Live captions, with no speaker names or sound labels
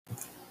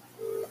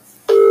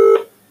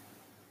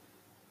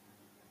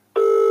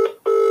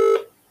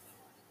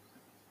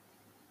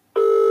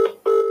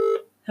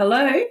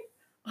Hello.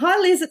 Hi,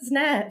 Liz, it's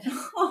Nat.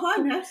 Oh,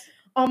 hi, Nat.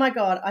 Oh, my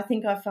God, I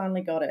think I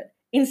finally got it.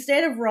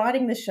 Instead of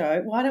writing the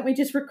show, why don't we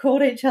just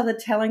record each other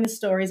telling the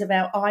stories of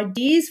our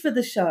ideas for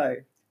the show?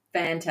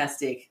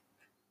 Fantastic.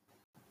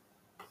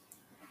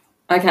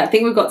 Okay, I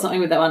think we've got something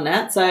with that one,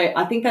 Nat. So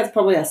I think that's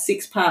probably a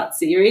 6-part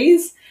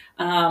series.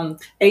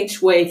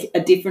 Each week,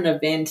 a different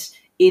event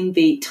in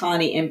the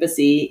tiny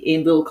embassy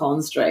in Little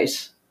Collins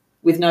Street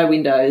with no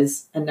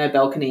windows and no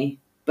balcony.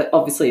 But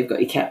obviously, you've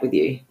got your cat with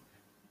you.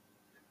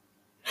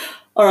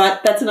 All right,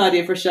 that's an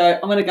idea for a show.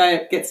 I'm going to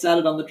go get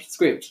started on the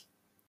script.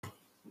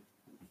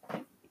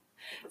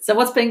 So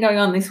what's been going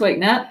on this week,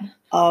 Nat?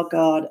 Oh,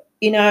 God.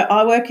 You know,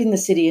 I work in the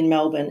city in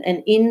Melbourne,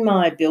 and in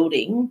my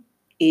building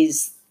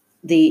is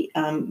the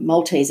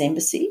Maltese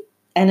embassy.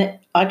 And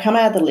I come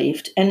out of the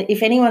lift, and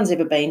if anyone's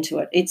ever been to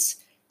it, it's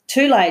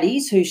two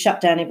ladies who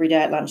shut down every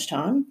day at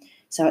lunchtime.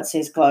 So it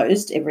says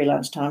closed every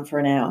lunchtime for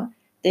an hour.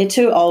 They're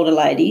two older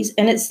ladies,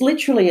 and it's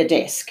literally a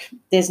desk.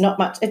 There's not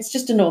much. It's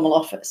just a normal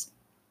office.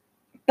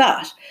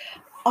 But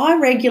I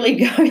regularly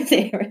go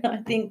there, and I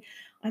think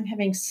I'm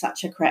having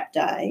such a crap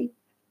day.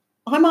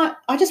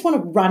 I just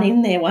want to run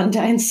in there one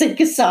day and seek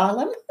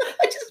asylum.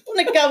 I just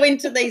want to go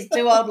into these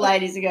two old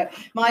ladies and go,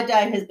 my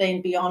day has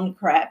been beyond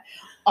crap.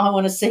 I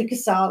want to seek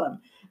asylum.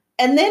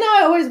 And then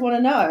I always want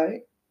to know,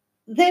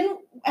 then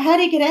how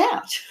do you get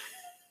out?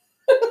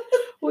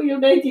 Well, you'll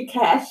need your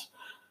cash.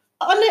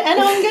 And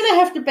I'm going to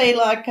have to be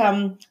like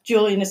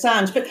Julian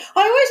Assange. But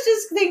I always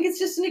just think it's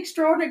just an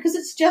extraordinary, because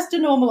it's just a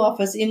normal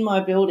office in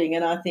my building.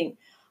 And I think,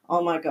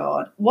 oh, my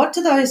God, what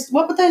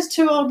would those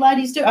two old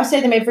ladies do? I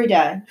see them every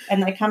day,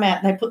 and they come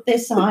out and they put their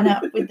sign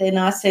up with their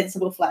nice,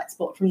 sensible flats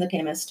bought from the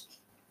chemist.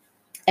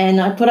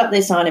 And I put up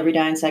their sign every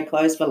day and say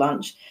closed for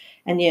lunch.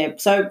 And, yeah,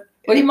 so...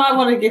 Well, you might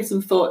want to give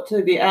some thought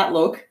to the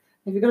outlook.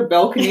 Have you got a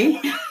balcony?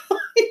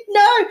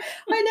 No,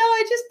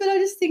 I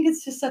just think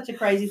it's just such a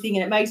crazy thing,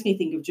 and it makes me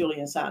think of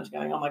Julian Assange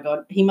going, oh, my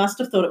God, he must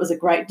have thought it was a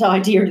great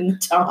idea in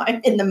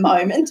the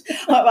moment.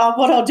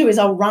 What I'll do is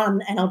I'll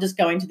run and I'll just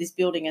go into this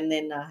building, and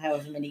then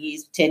however many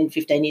years, 10,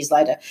 15 years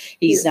later,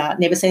 he's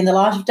never seen the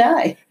light of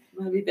day.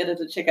 Maybe better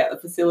to check out the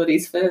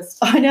facilities first.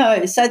 I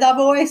know. So I've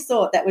always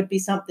thought that would be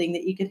something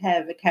that you could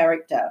have, a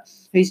character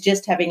who's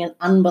just having an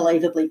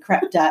unbelievably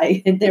crap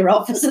day in their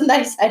office, and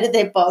they say to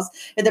their boss,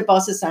 and the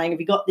boss is saying,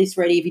 have you got this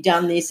ready? Have you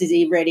done this? Is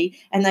he ready?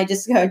 And they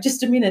just go,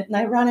 just a minute, and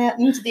they run out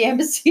into the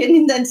embassy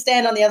and then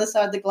stand on the other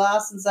side of the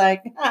glass and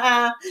say,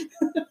 I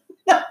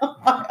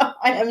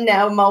am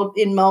now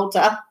in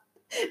Malta,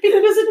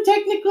 because it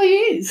technically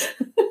is.